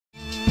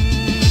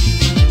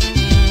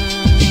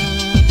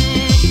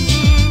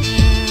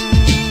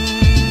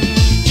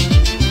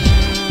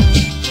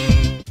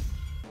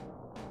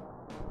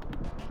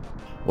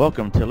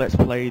Welcome to Let's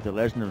Play The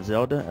Legend of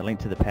Zelda: A Link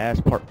to the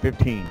Past, Part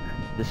 15.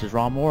 This is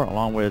Ronmower,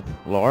 along with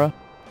Laura.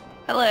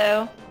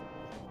 Hello.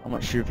 I'm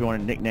not sure if you want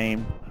a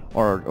nickname,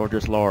 or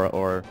just Laura,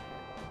 or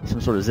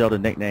some sort of Zelda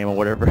nickname or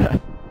whatever.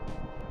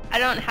 I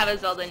don't have a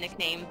Zelda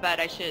nickname, but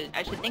I should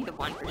think of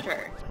one for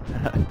sure.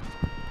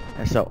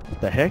 And so,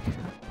 what the heck?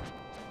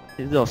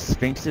 These little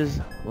sphinxes,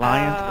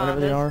 lions, whatever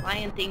they are.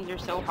 Lion things are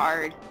so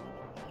hard.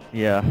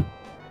 Yeah.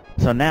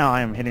 So now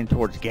I am heading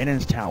towards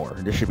Ganons Tower.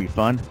 This should be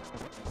fun.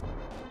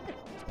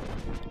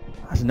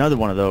 That's another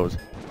one of those.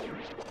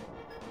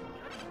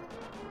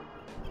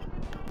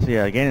 So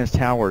yeah, Ganons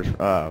Towers,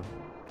 I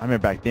remember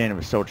back then it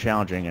was so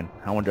challenging, and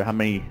I wonder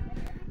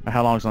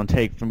how long it's going to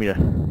take for me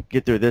to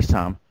get through this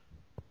time.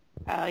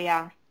 Oh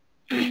yeah.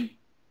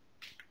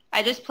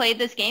 I just played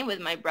this game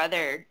with my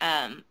brother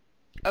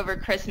over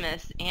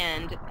Christmas,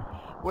 and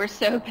we're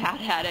so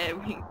bad at it.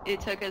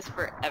 It took us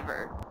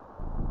forever.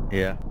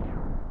 Yeah.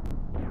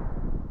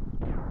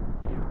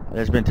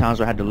 There's been times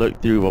where I had to look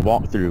through a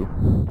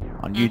walkthrough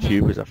on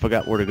YouTube because I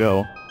forgot where to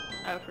go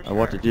or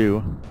what to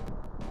do.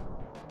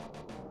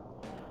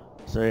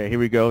 So yeah, here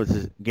we go. This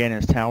is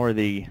Ganons Tower,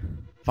 the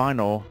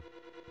final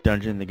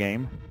dungeon in the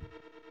game.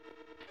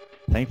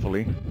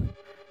 Thankfully.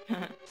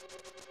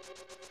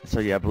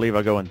 So yeah, I believe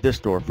I go in this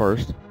door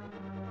first.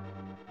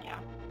 Yeah.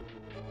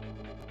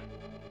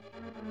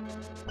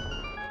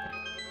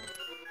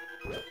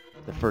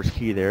 The first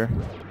key there.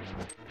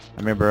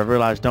 I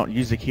realized don't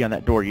use the key on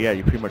that door yet.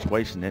 You're pretty much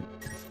wasting it.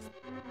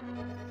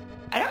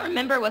 I don't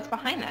remember what's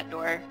behind that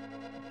door.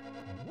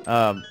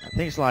 I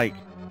think it's like,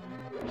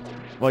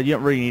 well, you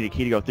don't really need a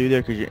key to go through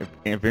there because you can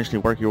eventually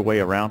work your way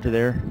around to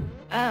there.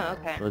 Oh,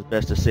 okay. So it's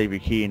best to save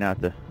your key and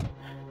not to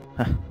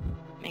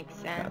Makes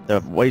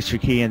sense. waste your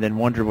key and then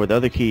wonder where the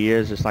other key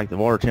is. It's like the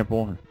water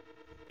temple.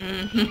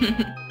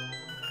 Good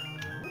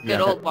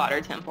old water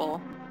temple.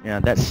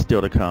 Yeah, that's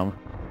still to come.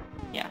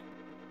 Yeah.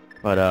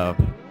 But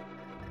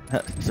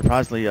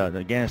surprisingly,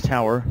 the Ganons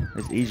Tower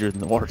is easier than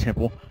the water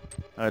temple,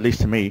 at least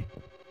to me.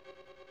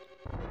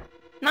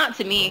 Not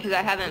to me, because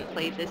I haven't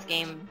played this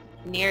game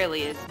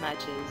nearly as much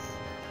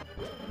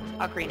as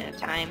Ocarina of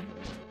Time.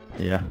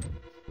 Yeah.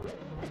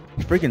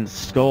 Freaking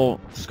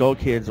skull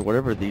kids or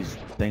whatever these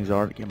things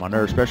are that get my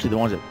nerves, especially the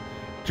ones that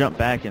jump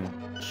back and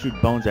shoot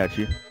bones at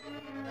you.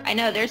 I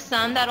know, there's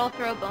some that'll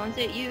throw bones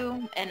at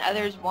you, and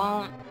others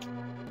won't.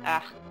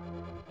 Ah.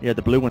 Yeah,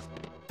 the blue one.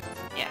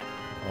 Yeah.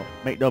 Well,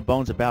 make no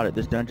bones about it,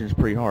 this dungeon's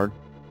pretty hard.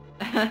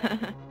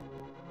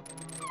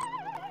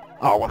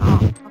 Oh,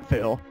 I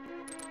fell.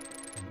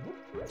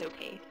 It's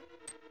okay.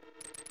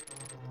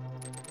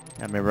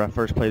 I remember I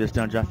first played this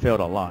dungeon, I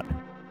failed a lot.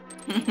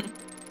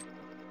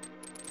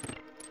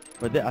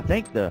 But I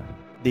think the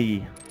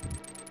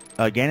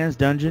Ganons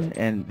dungeon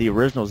and the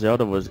original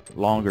Zelda was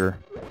longer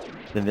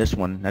than this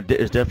one.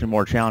 It's definitely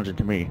more challenging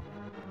to me.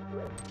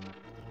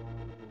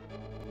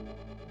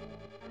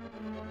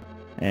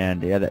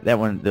 And yeah, that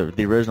one,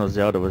 the original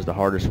Zelda was the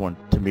hardest one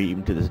to me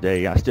even to this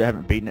day. I still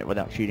haven't beaten it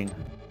without cheating.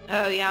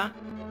 Oh yeah.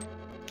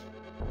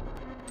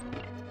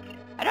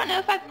 I don't know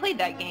if I've played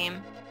that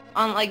game.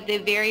 On like the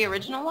very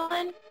original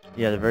one?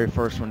 Yeah, the very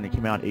first one that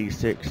came out in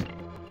 '86.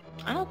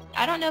 I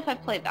don't know if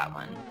I've played that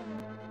one.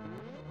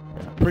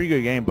 Yeah, pretty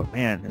good game, but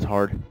man, it's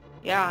hard.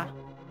 Yeah.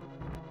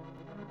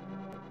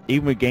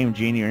 Even with Game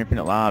Genie or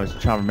Infinite Lives,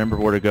 trying to remember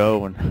where to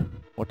go and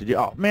what to do.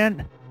 Oh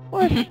man,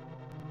 what?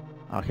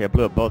 Okay, I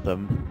blew up both of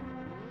them.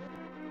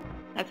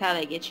 That's how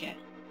they get you.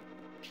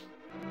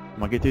 I'm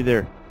gonna get through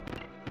there.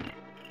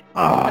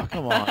 Oh,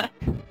 come on.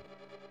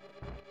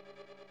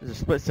 There's a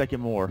split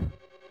second more.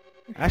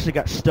 I actually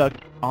got stuck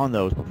on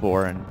those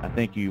before, and I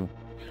think you...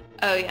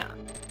 Oh yeah.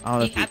 I don't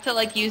know You have to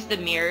like use the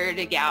mirror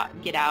to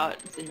get out.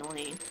 It's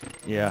annoying.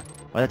 Yeah.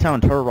 By that time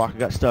in Turtle Rock, I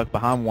got stuck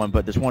behind one,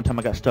 but this one time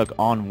I got stuck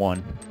on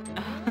one.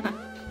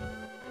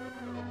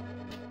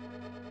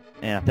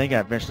 And I think I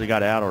eventually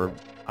got out, or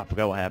I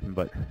forgot what happened,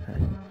 but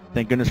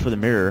thank goodness for the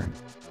mirror.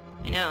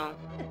 I know.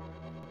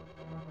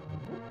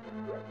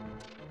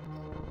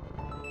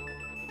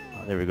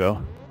 Oh, there we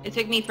go. It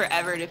took me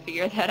forever to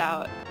figure that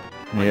out.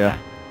 Yeah.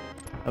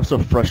 That was so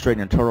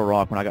frustrating in Turtle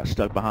Rock when I got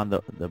stuck behind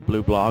the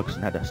blue blocks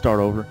and had to start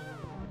over.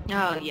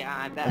 Oh yeah,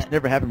 I bet. That's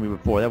never happened to me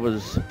before. That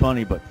was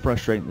funny but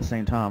frustrating at the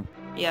same time.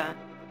 Yeah.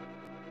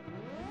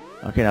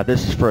 Okay, now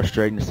this is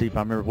frustrating to see if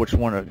I remember which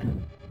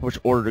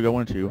order to go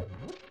into.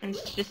 And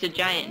it's just a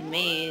giant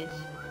maze.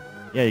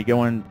 Yeah, you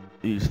go in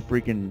these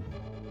freaking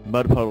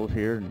mud puddles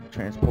here and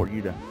transport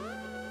you to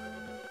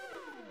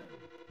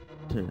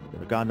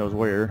God knows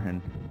where,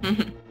 and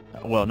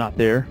well, not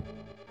there.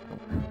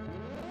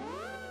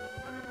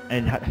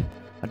 And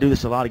I do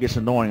this a lot. It gets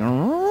annoying.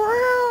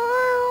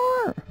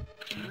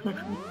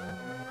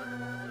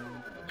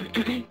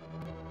 It's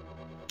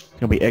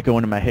gonna be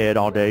echoing in my head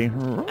all day. I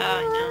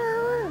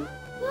know.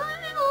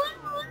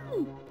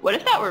 What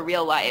if that were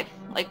real life?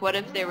 Like, what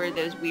if there were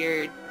those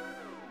weird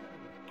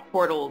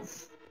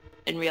portals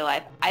in real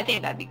life? I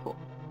think that'd be cool.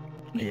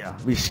 Yeah,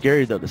 it'd be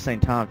scary though at the same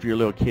time. If you're a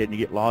little kid and you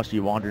get lost,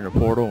 you wander in a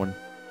portal and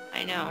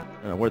I know.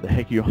 Where the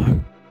heck you are?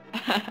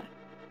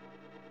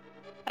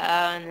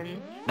 And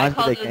then Reminds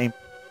me of that game.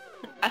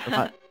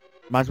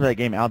 Reminds me of that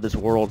game Out of This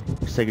World,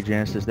 Sega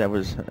Genesis. That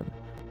was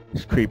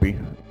it's creepy.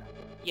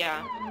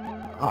 Yeah.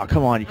 Oh,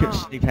 come on, you couldn't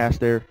sneak past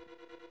there.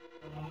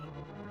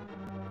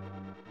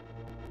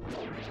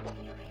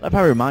 That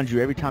probably reminds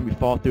you every time you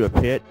fall through a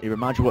pit, it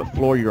reminds you what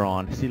floor you're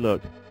on. See,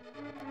 look.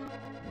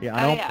 Yeah,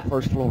 I know I'm on the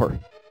first floor.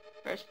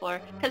 First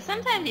floor. Because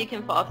sometimes you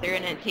can fall through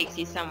and it takes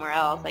you somewhere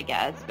else, I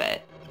guess,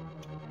 but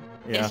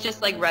yeah. It's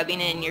just like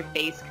rubbing it in your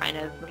face, kind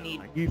of, when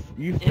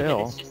you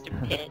fell. It's just a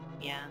pit,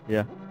 yeah.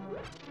 Yeah.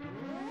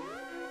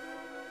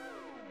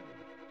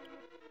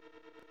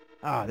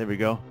 Ah, there we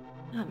go.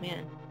 Oh,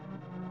 man.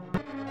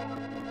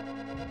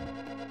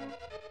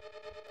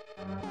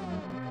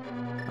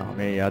 Oh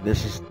man, yeah,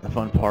 this is the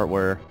fun part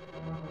where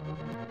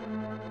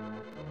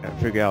I gotta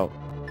figure out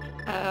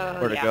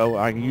where to go.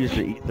 I can use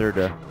the ether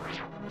to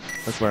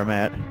that's where I'm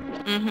at.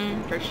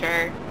 For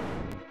sure.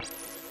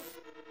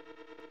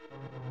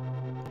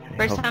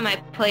 First time I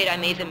played, I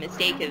made the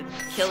mistake of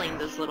killing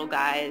those little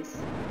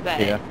guys, but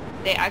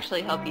they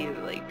actually help you,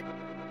 like,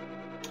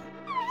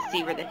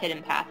 see where the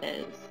hidden path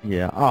is.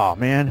 Yeah. Oh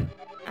man.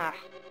 Ah.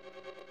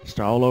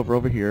 Start all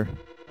over here.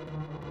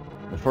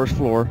 The first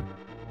floor.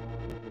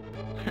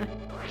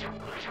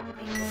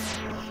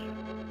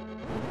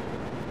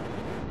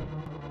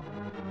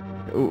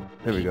 Ooh,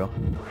 there we go.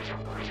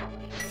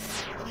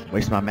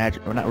 Wasting my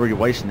magic. Well, not really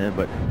wasting it,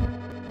 but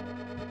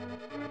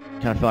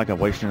kind of feel like I'm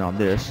wasting it on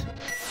this.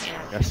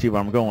 Yeah. Gotta see where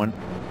I'm going.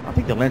 I don't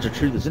think the Lens of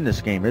Truth is in this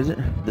game, is it?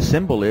 The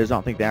symbol is. I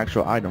don't think the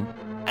actual item.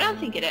 I don't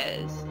think it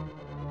is.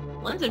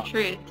 Lens of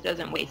Truth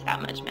doesn't waste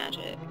that much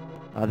magic.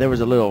 There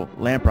was a little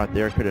lamp right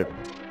there. Could have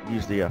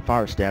used the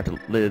fire staff to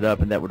lit it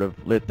up, and that would have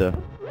lit the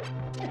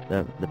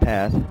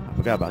path. I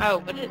forgot about that. Oh,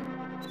 what it?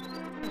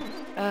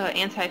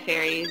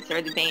 Anti-fairies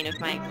are the bane of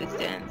my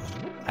existence.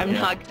 I'm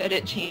not good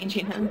at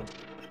changing them.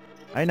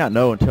 I did not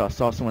know until I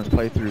saw someone's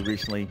playthrough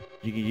recently.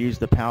 You can use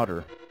the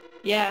powder.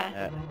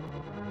 Yeah.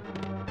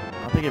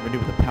 I don't think I even knew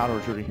what the powder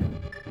was really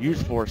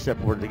used for,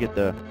 except for to get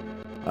the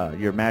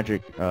your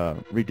magic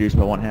reduced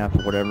by 1/2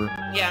 or whatever.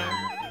 Yeah.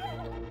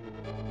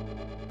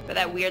 But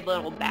that weird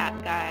little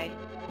bat guy.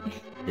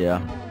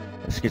 Yeah.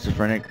 A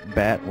schizophrenic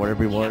bat,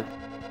 whatever he was.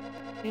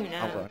 Who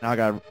knows? Now I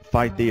gotta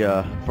fight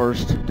the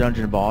first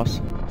dungeon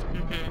boss.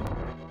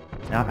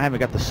 Now I haven't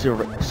got the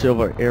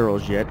silver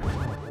arrows yet,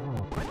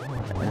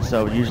 and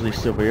so usually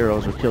silver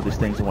arrows will kill these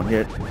things in one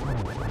hit.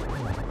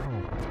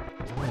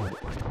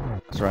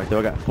 That's right, though.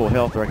 I got full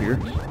health right here.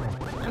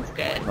 That's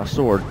good. My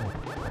sword.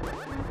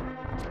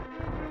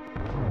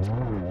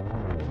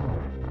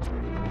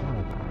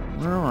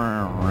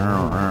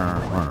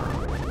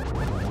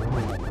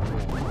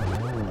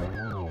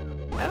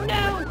 Oh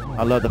no!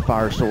 I love the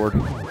fire sword.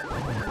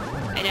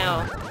 I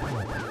know.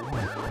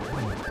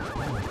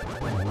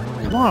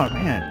 Come on,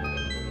 man.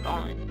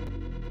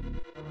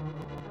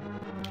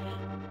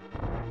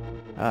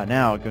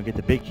 Now I'm gonna get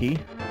the big key.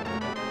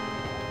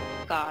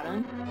 Got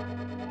him.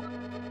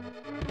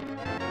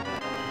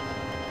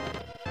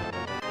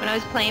 When I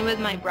was playing with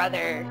my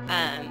brother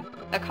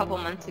a couple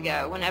months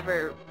ago,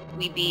 whenever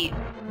we beat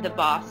the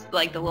boss,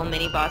 like the little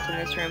mini boss in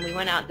this room, we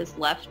went out this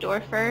left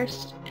door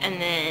first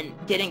and then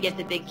didn't get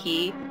the big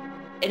key,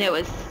 and it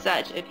was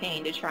such a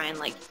pain to try and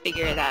like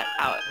figure that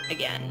out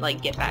again,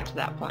 like get back to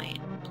that point.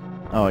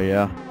 Oh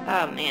yeah.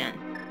 Oh man,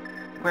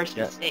 worst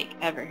mistake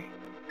ever.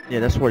 Yeah,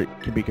 that's what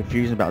can be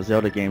confusing about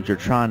Zelda games. You're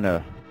trying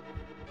to,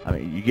 I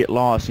mean, you get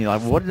lost and you're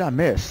like, well, what did I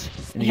miss?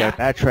 And you gotta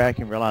backtrack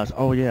and realize,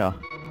 oh yeah.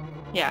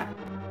 Yeah.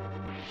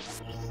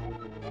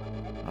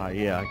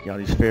 Yeah, I got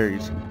these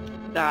fairies.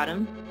 Got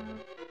him.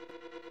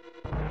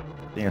 I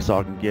think that's all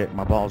I can get.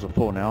 My balls are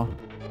full now.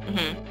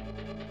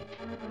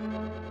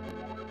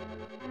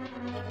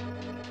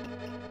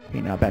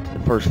 Okay, now back to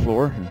the first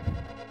floor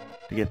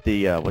to get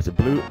the, was it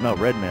blue? No,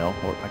 red mail.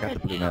 Or I got the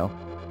blue mail.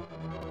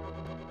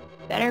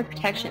 Better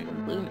protection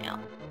than blue mail.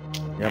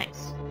 Yep.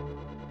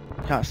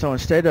 Nice. So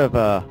instead of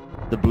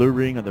the blue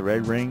ring or the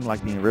red ring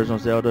like the original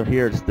Zelda,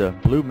 here it's the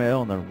blue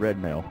mail and the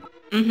red mail.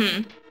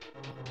 It's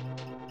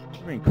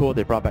really cool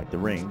they brought back the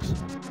rings.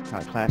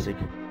 Kind of classic.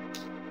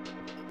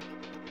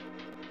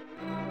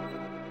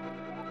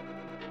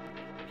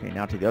 Okay,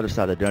 now to the other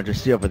side of the dungeon.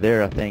 See over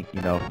there, I think,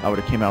 you know, I would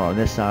have came out on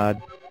this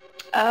side.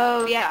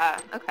 Oh, yeah.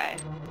 Okay.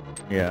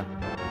 Yeah.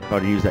 I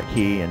would have used that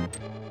key, and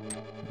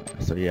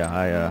so yeah,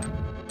 I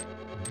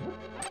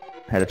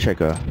had to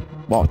check a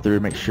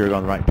walkthrough, make sure I got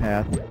on the right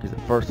path, because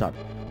at first I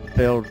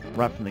failed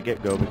right from the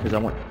get-go because I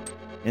went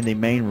in the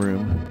main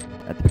room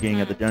at the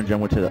beginning of the dungeon. I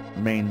went to the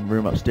main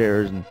room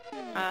upstairs, and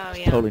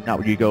it's totally not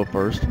where you go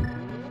first.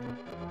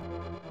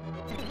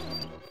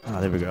 Ah,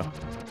 there we go.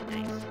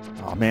 Nice.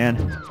 Oh man,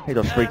 hey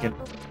those freaking.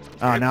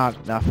 Ah, now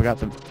I forgot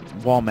the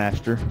wall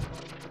master.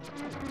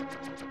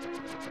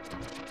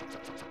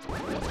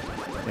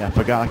 Yeah, I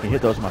forgot I could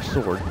hit those with my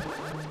sword.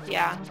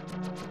 Yeah.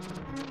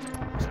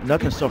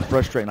 Nothing's so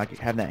frustrating like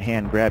having that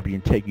hand grab you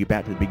and take you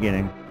back to the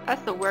beginning.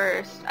 That's the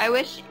worst. I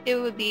wish it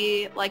would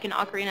be like an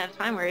Ocarina of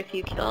Time where if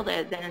you killed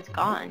it, then it's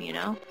gone, you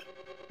know?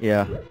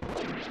 Yeah.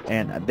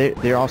 And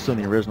they're also in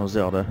the original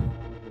Zelda.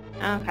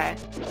 Okay.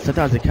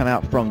 Sometimes they come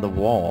out from the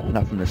wall,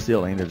 not from the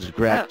ceiling. They just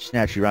grab,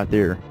 snatch you right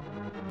there.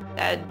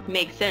 That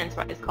makes sense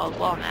why it's called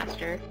Wall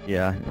Master.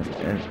 Yeah,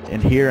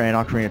 and here in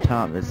Ocarina of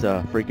Time, it's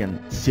a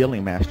freaking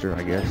Ceiling Master,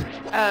 I guess.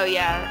 Oh,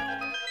 yeah.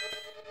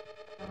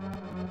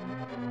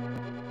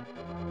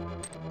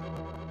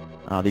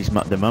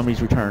 The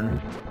mummies return.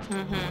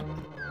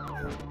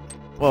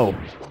 Whoa.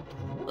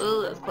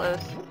 Ooh, that's close.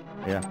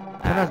 Yeah.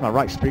 Sometimes my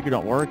right speaker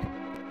don't work,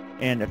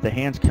 and if the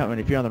hand's coming,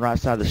 if you're on the right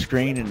side of the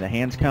screen and the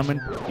hand's coming,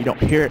 you don't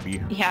hear it.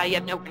 Yeah, you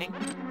have no warning.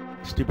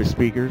 Stupid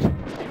speakers.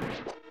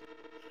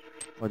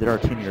 Well, they are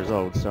 10 years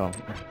old, so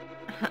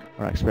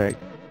what I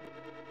expect.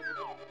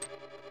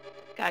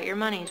 Got your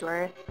money's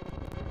worth.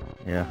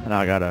 Yeah, and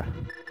I gotta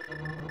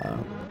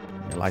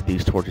light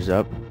these torches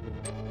up.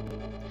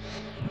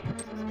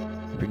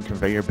 Bring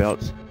conveyor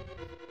belts.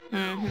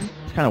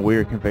 It's kind of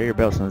weird, conveyor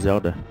belts in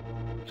Zelda.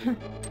 You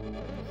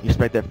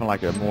expect that from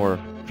like a more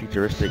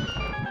futuristic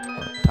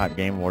type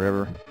game or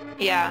whatever.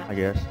 Yeah. I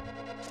guess.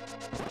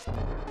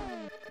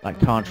 Like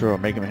Contra or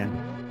Mega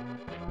Man.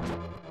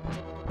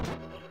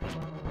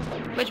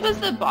 Which was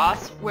the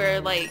boss where,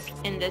 like,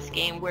 in this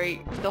game, where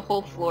the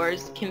whole floor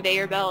is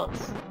conveyor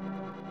belts?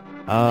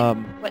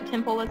 What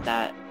temple was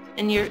that?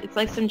 And it's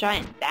like some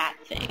giant bat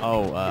thing.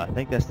 Oh, I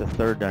think that's the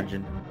third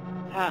dungeon.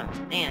 Oh,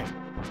 man.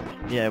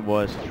 Yeah, it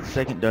was. The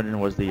second dungeon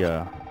was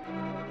the,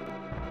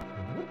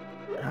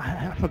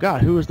 I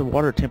forgot who was the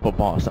water temple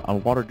boss, a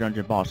water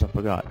dungeon boss, I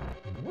forgot.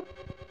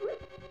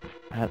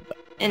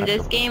 In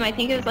this game, I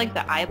think it was like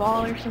the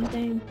eyeball or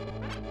something.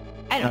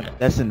 I don't know.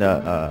 That's in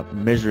the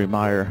Misery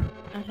Mire.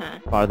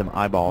 Part of them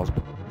eyeballs,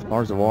 but as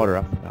far as the water,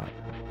 I forgot.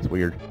 It's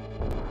weird.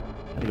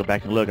 I have to go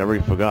back and look. I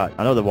really forgot.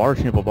 I know the water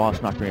temple boss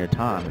in Ocarina of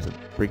Time is a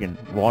freaking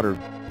water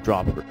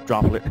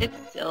droplet.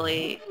 It's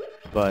silly.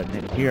 But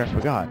in here, I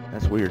forgot.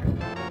 That's weird.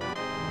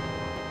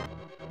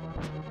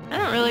 I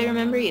don't really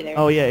remember either.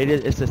 Oh yeah, it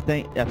is. It's this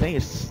thing. I think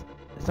it's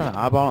not an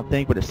eyeball, I don't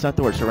think, but it's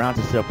something where it surrounds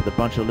itself with a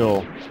bunch of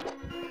little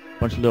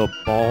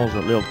balls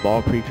or little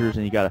ball creatures,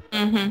 and you gotta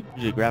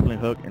use a grappling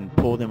hook and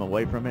pull them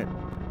away from it.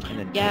 And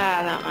then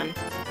that one.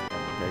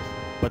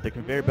 But the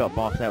conveyor belt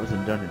boss, that was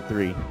in Dungeon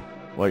 3.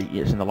 Well,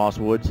 it's in the Lost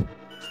Woods.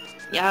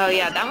 Yeah, oh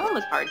yeah, that one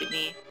was hard to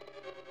me.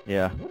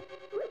 Yeah.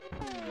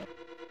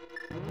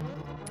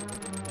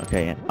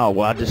 Okay, oh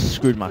well, I just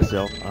screwed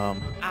myself.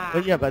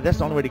 But yeah, but that's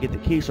the only way to get the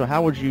key, so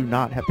how would you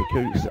not have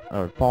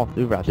to fall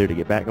through right there to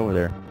get back over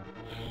there?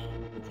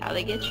 That's how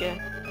they get you.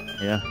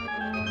 Yeah.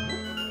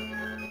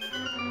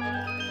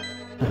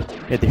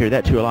 You have to hear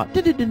that too a lot.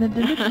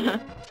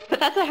 But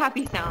that's a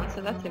happy sound,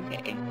 so that's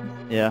okay.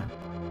 Yeah.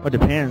 Well, it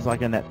depends.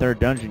 Like in that third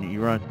dungeon, you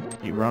run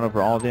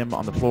over all of them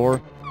on the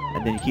floor,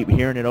 and then you keep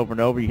hearing it over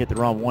and over. You hit the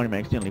wrong one, and you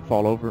accidentally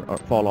fall over or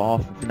fall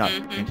off if you're not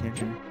paying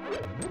attention.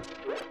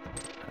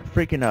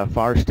 Freaking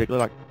fire stick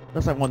looks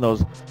like one of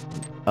those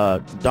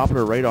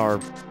Doppler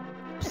radar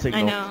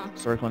signals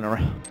circling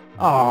around.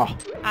 Oh.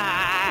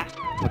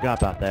 Forgot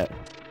about that.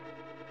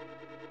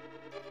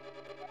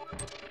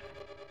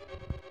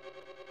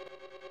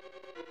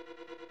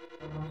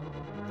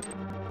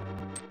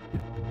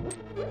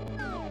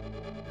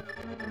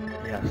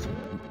 Yes.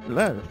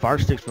 Fire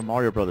sticks from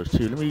Mario Brothers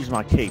too. Let me use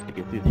my cape to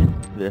get through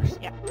this.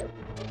 Yeah.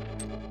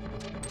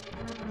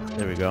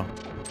 There we go.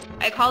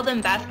 I called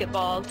them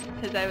basketballs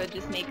because I would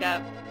just make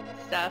up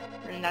stuff,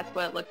 and that's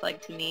what it looked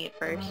like to me at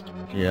first.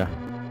 Yeah.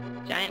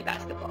 Giant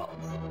basketballs.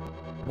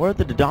 Where are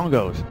the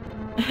Dodongos?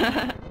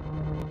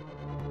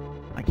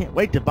 I can't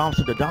wait to bomb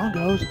some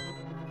Dodongos.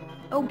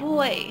 Oh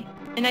boy.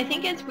 And I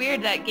think it's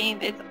weird that game,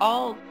 it's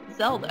all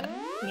Zelda,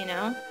 you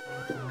know?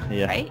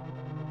 Yeah. Right?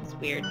 It's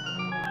weird.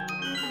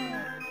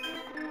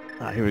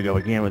 Here we go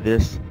again with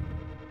this.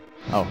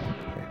 Oh.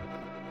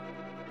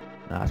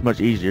 Okay. It's much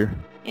easier.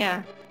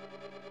 Yeah.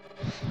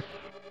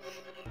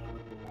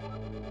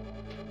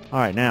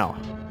 Alright, now,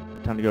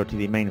 time to go to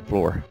the main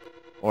floor.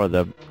 Or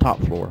the top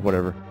floor,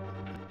 whatever.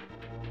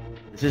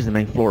 This is the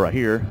main floor right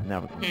here. Now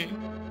we're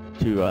going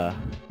to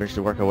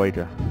eventually work our way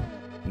to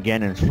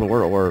Ganon's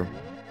floor, or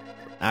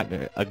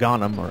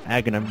Aghanim, or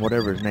Aghanim,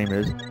 whatever his name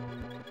is.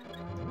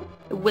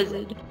 The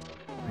wizard.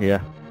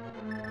 Yeah.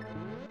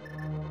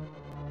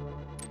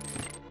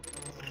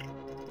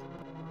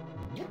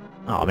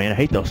 Oh man, I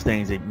hate those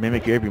things. They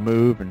mimic your every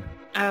move and...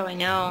 Oh, I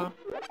know.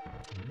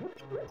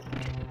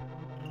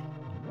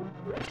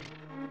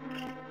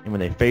 And when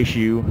they face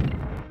you,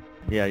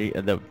 yeah,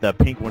 the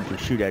pink ones will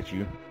shoot at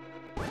you.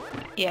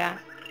 Yeah.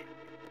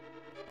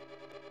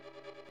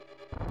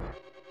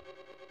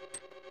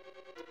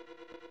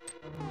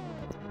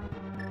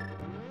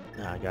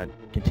 I got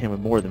contend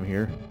with more of them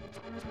here.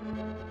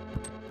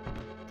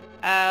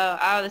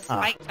 Oh, the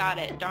spike got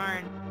it.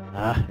 Darn.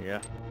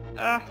 Yeah.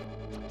 Ugh.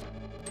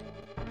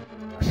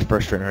 That's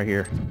frustrating right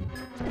here.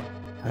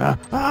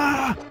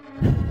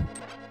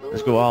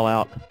 Let's go all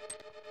out.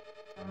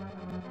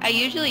 I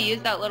usually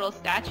use that little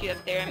statue up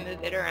there and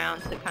move it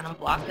around to kind of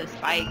block the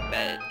spike,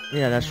 but...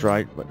 Yeah, that's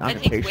right, but I'm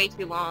that takes way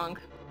too long.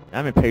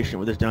 I'm impatient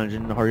with this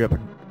dungeon. Hurry up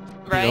and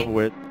get it over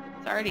with.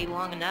 It's already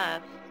long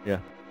enough. Yeah.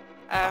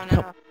 I don't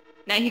know.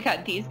 Now you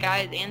got these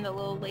guys and the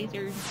little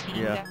laser beam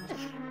Yeah. guys.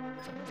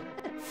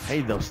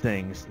 Hate those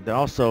things. They're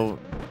also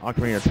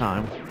Ocarina of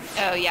Time.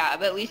 Oh yeah,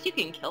 but at least you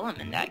can kill them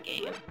in that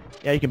game.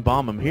 Yeah, you can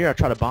bomb them. Here, I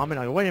try to bomb it.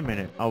 I go, wait a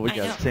minute. Oh, we I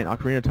got know. to say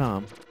Ocarina of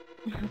Time.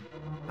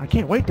 I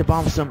can't wait to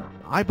bomb some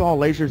eyeball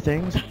laser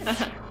things.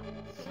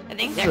 I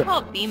think they're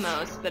called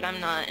BMOS, but I'm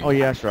not. Oh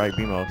yeah, that's right,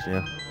 BMOS.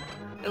 Yeah.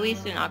 At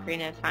least in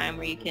Ocarina of Time,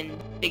 where you can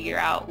figure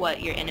out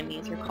what your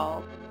enemies are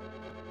called.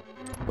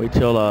 Wait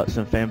till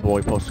some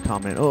fanboy posts a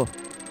comment. Oh,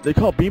 they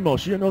call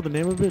BMOS. You don't know the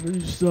name of it?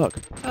 You suck.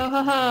 Oh,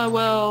 haha,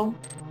 well,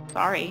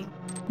 sorry.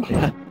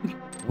 Yeah.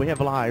 We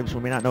have lives. We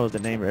may not know the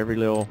name of every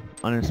little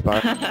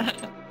uninspired.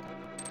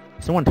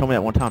 Someone told me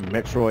that one time in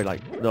Metroid,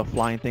 like the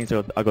flying things.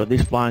 I go,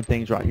 these flying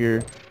things right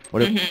here.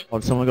 Whatever.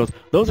 And someone goes,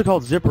 those are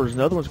called zippers, and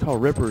the other one's called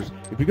rippers.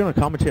 If you're gonna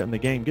commentate on the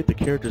game, get the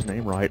character's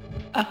name right.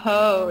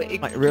 Oh,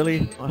 Like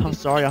really? I'm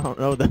sorry, I don't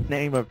know the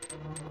name of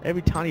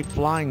every tiny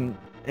flying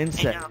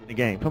insect in the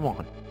game. Come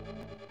on.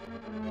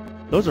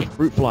 Those are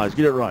fruit flies.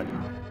 Get it right.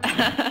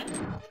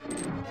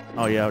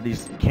 Oh yeah,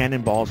 these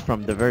cannonballs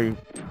from the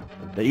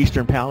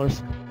Eastern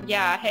Palace.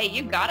 Yeah, hey,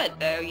 you got it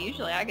though.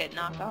 Usually I get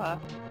knocked off.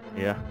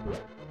 Yeah.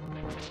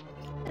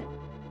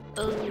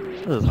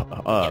 Ooh. Those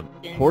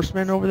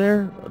horsemen over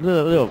there,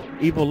 little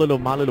evil little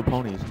My Little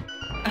Ponies.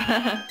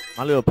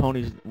 My Little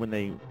Ponies when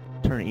they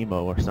turn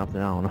emo or something.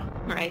 I don't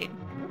know. Right.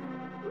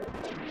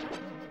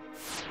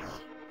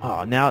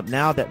 Oh, now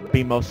that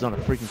BMOS is on a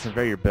freaking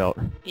conveyor belt.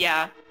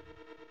 Yeah.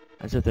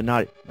 As if they're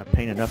not a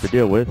pain enough to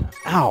deal with.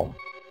 Ow!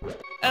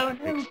 Oh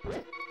no.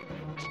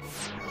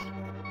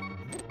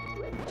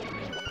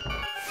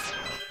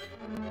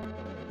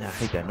 I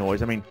hate that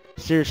noise. I mean,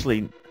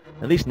 seriously,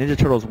 at least Ninja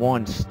Turtles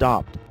 1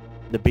 stopped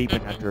the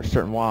beeping after a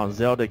certain while.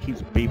 Zelda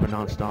keeps beeping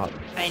non-stop.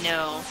 I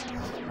know.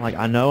 Like,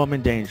 I know I'm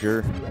in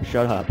danger.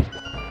 Shut up.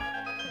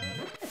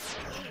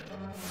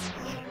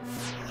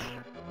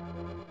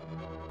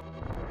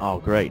 Oh,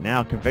 great.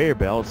 Now conveyor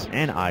belts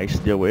and ice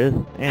to deal with.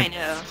 And I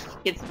know.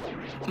 It's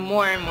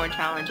more and more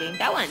challenging.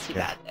 That wasn't too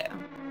bad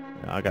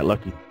though. I got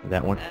lucky with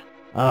that one.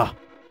 Ah.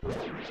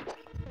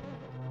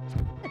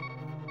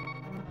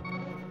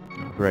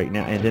 Great.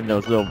 Now, and then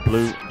those little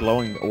blue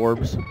glowing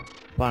orbs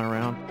flying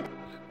around.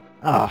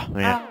 Ah,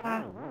 man.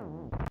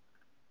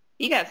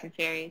 You got some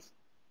fairies.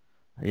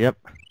 Yep.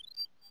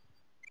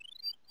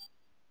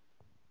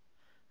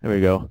 There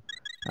we go.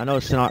 I know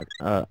it's not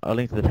A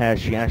Link to the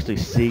Past. You can actually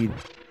see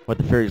what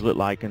the fairies look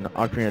like, and the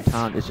Ocarina of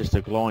Time is just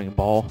a glowing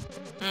ball.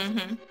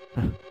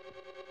 Mm-hmm.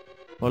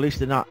 Well, at least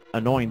they're not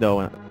annoying though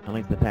in A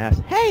Link to the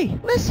Past. Hey,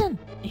 listen!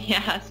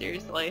 Yeah,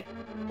 seriously.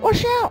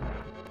 Watch out!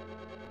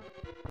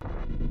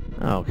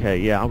 Okay,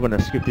 yeah, I'm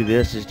gonna skip through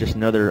this. It's just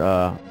another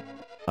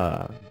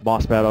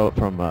boss battle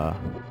from one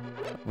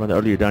of the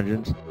earlier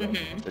dungeons.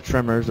 Mm-hmm. The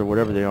Tremors or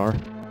whatever they are.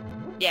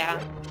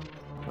 Yeah.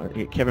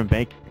 Get Kevin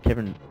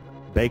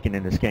Bacon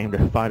in this game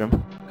to fight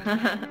him.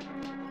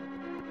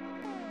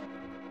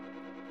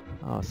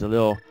 Oh, it's a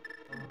little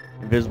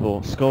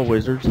invisible skull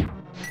wizards.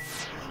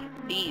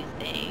 These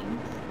things.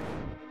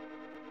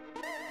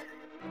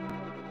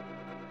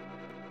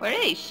 What are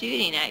they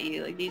shooting at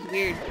you? Like these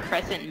weird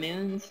crescent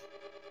moons?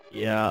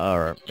 Yeah,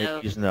 or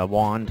using the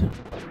wand.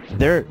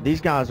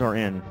 These guys are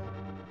in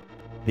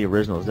the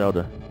original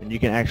Zelda, and you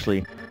can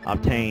actually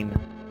obtain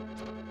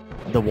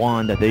the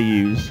wand that they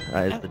use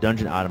as the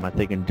dungeon item, I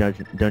think, in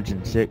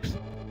Dungeon 6.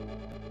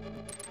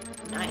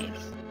 Nice.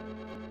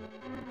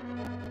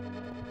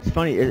 It's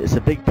funny, it's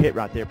a big pit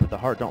right there, but the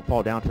heart don't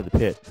fall down to the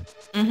pit.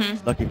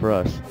 Mm-hmm. Lucky for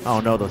us. Oh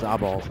no, those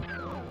eyeballs.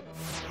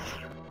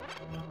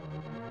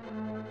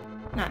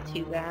 Not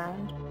too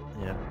bad.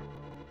 Yeah.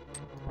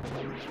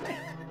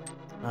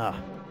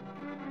 Ah.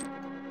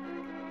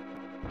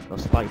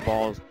 Those spike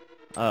balls.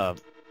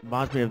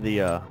 Reminds me of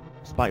the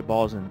spike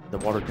balls in the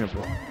water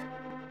temple.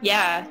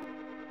 Yeah.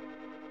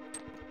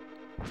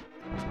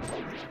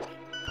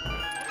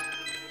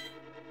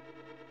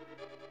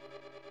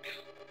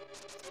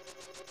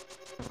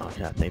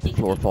 Okay, I think the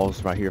floor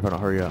falls right here if I don't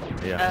hurry up.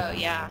 Yeah. Oh,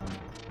 yeah.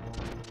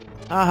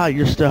 Aha,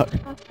 you're stuck.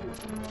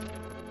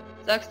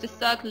 Sucks to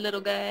suck,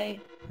 little guy.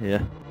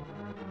 Yeah.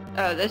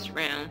 Oh, this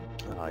room.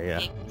 Oh, yeah.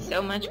 Makes me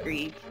so much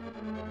grief.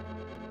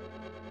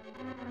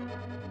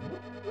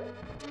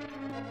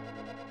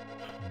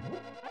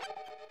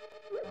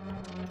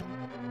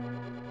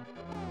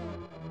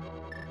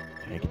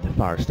 Okay, get the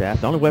fire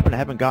staff. The only weapon I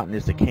haven't gotten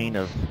is the cane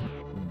of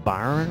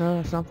Byron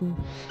or something.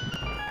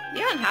 You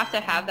don't have to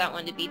have that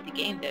one to beat the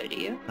game, though, do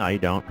you? No, you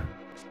don't.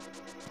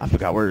 I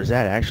forgot where it's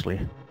at,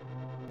 actually.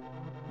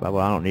 But,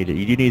 well, I don't need it.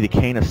 You do need the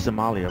cane of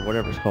Somalia,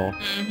 whatever it's called.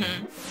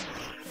 Mm-hmm.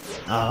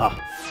 Ah.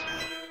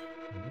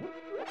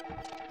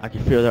 I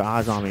can feel their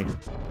eyes on me.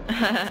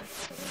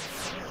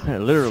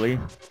 Literally.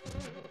 Here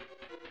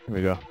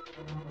we go.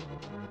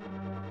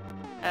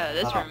 Oh,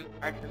 this room is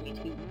hard for me,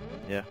 too.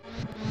 Yeah.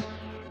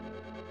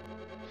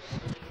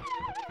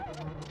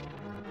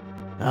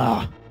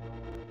 Ah.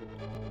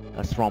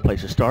 That's the wrong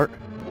place to start.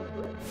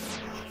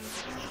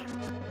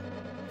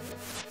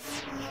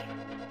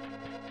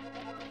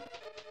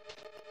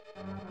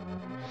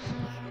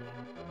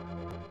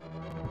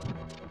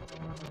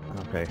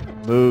 Okay,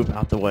 move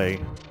out the way.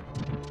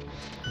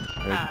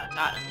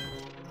 Got him.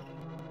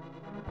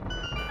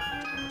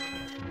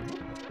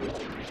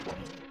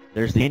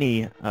 There's the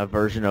any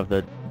version of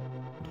the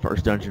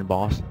first dungeon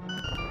boss.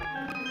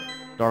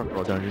 Dark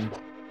World dungeon.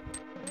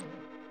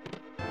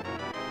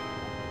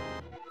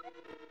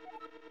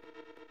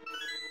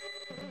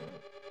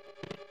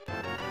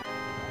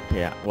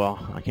 Yeah, well,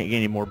 I can't get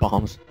any more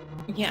bombs.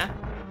 Yeah.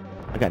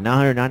 I got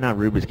 999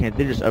 rubies. Can't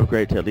they just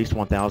upgrade to at least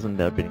 1,000?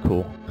 That'd been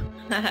cool.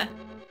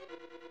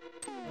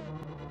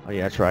 Oh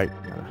yeah, that's right.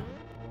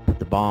 Put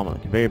the bomb on the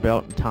conveyor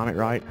belt and time it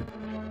right.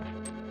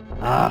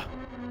 Ah!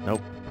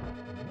 Nope.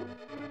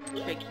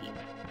 Tricky.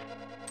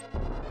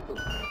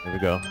 There we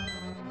go.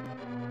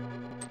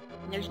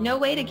 There's no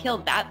way to kill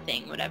that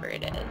thing, whatever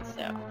it is,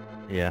 so...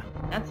 Yeah.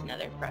 That's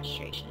another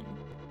frustration.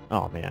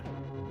 Oh man.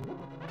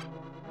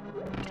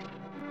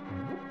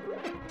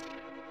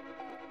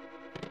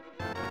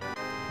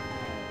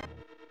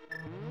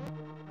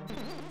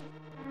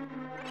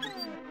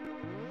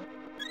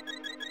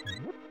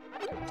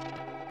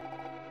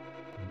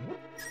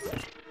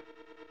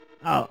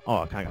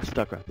 Oh, I kind of got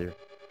stuck right there.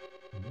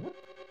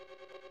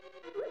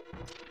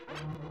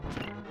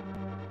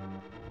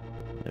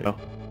 There you go.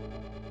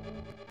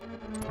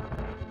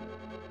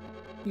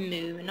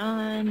 Moving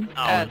on.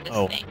 Oh,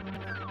 This thing.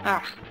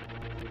 Ah,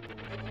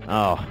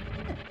 Oh.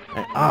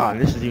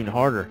 This is even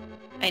harder.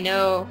 I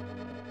know.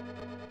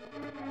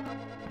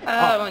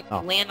 Oh.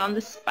 Land on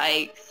the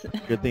spikes.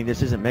 Good thing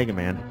this isn't Mega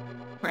Man.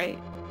 Right.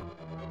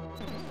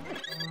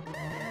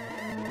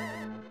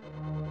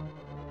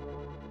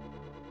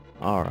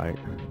 Alright.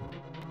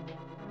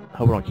 I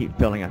hope I don't keep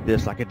failing at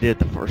this like I did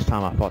the first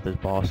time I fought this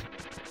boss.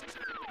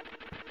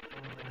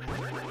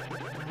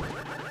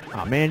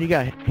 Oh man, you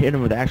gotta hit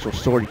him with the actual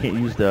sword. You can't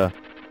use the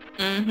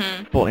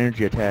full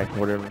energy attack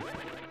or whatever.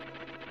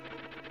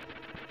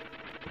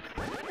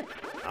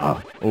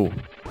 Oh.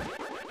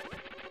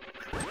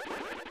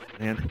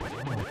 Man.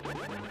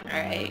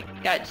 Alright,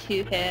 got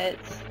 2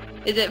 hits.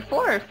 Is it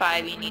 4 or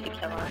 5 you need to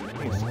kill him?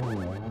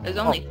 There's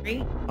only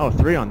 3? Oh,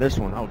 3 on this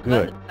one. Oh,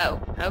 good. Oh,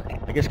 okay.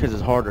 I guess because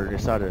it's harder, I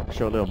decided to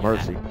show a little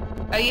mercy.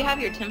 Oh, you have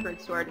your tempered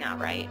sword now,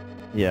 right?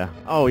 Yeah.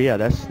 Oh, yeah,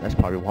 that's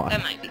probably why.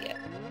 That might be it.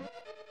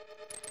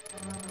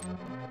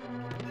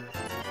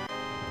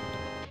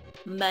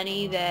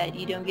 Money that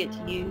you don't get to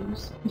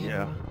use.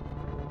 Yeah.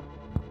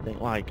 I think,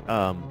 like,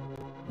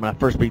 when I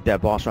first beat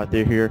that boss right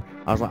there here,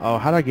 I was like, oh,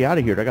 how do I get out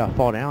of here? I gotta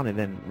fall down and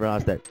then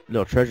realize that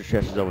little treasure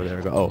chest is over there.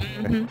 I go, oh,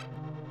 okay.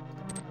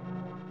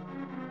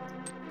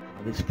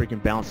 Oh, these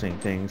freaking bouncing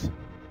things.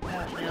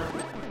 Oh, no.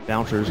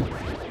 Bouncers. Man.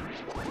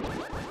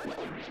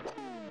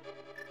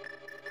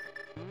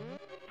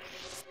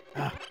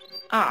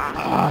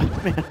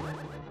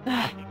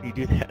 How do you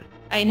do that?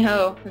 I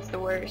know. It's the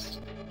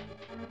worst.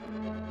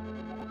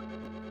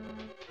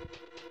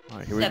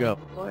 Alright, here we go.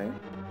 Floor.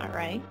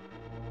 Alright.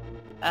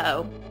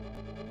 Uh-oh.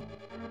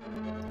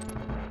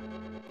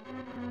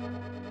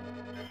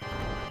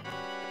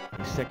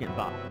 Second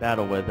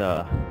battle with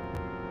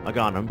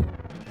Ganon.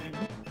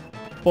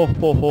 Ho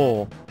ho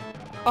ho.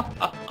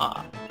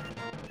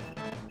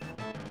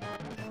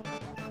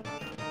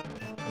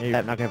 Maybe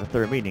I'm not gonna have a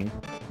third meeting.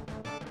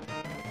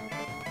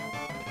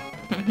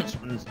 This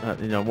one's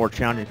more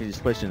challenging because he's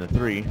split into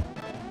 3.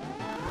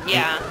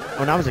 Yeah.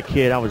 When I was a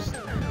kid, I was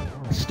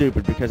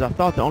stupid because I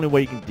thought the only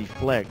way you can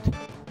deflect,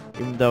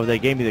 even though they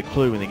gave me the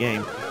clue in the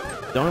game,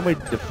 the only way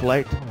to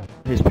deflect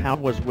his power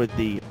was with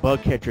the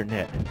bug catcher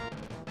net.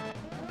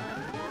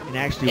 And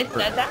actually, It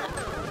said that?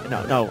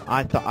 No,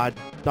 I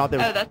thought they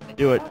would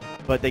do it,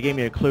 but they gave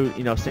me a clue,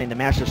 saying the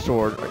Master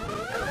Sword,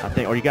 I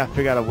think, or you got to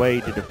figure out a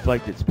way to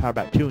deflect its power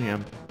back to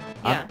him.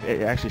 Yeah.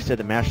 It actually said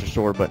the Master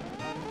Sword, but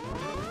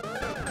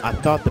I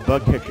thought the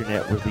bug catcher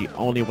net was the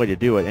only way to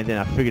do it, and then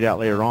I figured out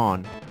later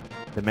on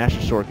the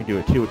Master Sword can do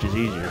it too, which is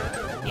easier.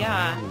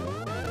 Yeah.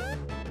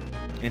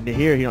 And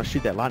here, he don't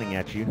shoot that lightning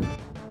at you.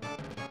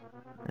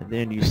 And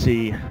then you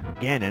see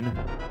Ganon,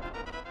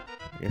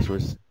 I guess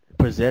was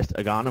possessed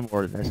a Ganon,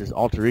 or that's his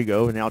alter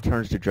ego, and now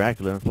turns to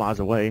Dracula and flies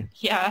away.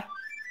 Yeah.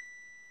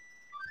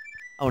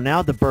 Oh,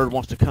 now the bird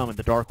wants to come in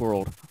the Dark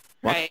World.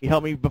 Well, Right. he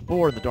helped me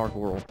before in the Dark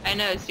World. I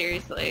know,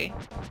 seriously.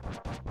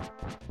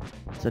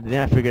 So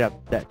then I figured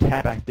out that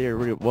tap back there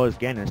really was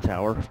Ganons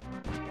Tower.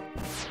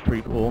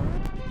 Pretty cool.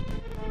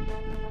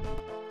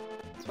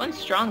 It's one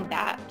strong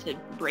bat to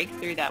break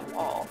through that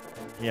wall.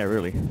 Yeah,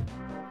 really.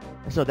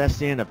 So that's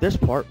the end of this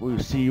part. We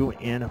will see you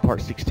in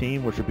part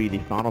 16, which will be the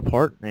final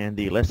part and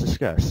the Let's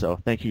Discuss. So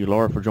thank you,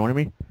 Laura, for joining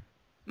me.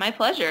 My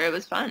pleasure. It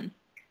was fun.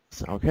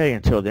 So, okay,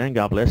 until then,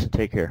 God bless and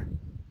take care.